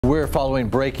We're following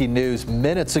breaking news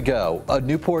minutes ago. A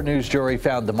Newport News jury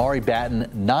found Demari Batten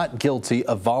not guilty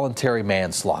of voluntary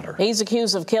manslaughter. He's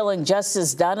accused of killing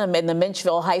Justice Dunham in the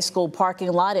Menchville High School parking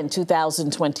lot in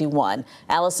 2021.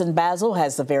 Allison Basil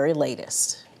has the very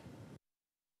latest.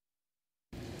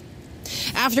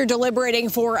 After deliberating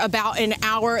for about an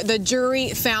hour, the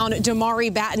jury found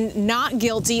Demari Batten not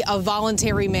guilty of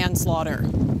voluntary manslaughter.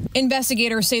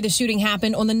 Investigators say the shooting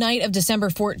happened on the night of December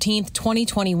 14th,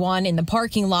 2021 in the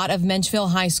parking lot of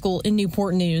Menchville High School in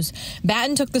Newport News.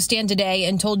 Batten took the stand today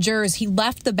and told jurors he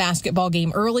left the basketball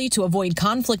game early to avoid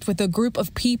conflict with a group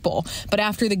of people. But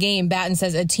after the game, Batten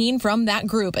says a teen from that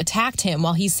group attacked him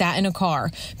while he sat in a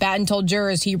car. Batten told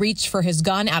jurors he reached for his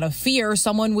gun out of fear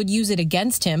someone would use it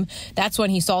against him. That's when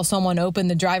he saw someone open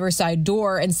the driver's side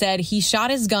door and said he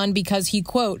shot his gun because he,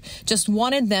 quote, just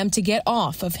wanted them to get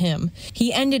off of him.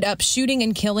 He ended up shooting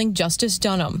and killing Justice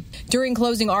Dunham. During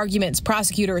closing arguments,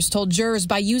 prosecutors told jurors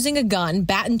by using a gun,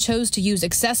 Batten chose to use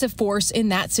excessive force in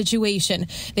that situation.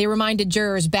 They reminded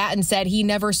jurors Batten said he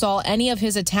never saw any of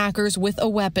his attackers with a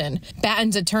weapon.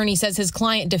 Batten's attorney says his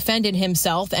client defended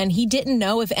himself and he didn't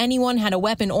know if anyone had a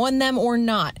weapon on them or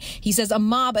not. He says a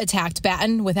mob attacked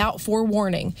Batten without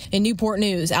forewarning. In Newport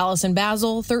News, Allison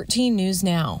Basil, 13 News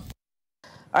Now.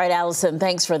 All right, Allison,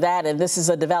 thanks for that. And this is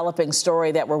a developing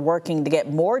story that we're working to get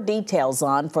more details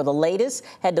on. For the latest,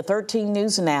 head to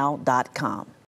 13newsnow.com.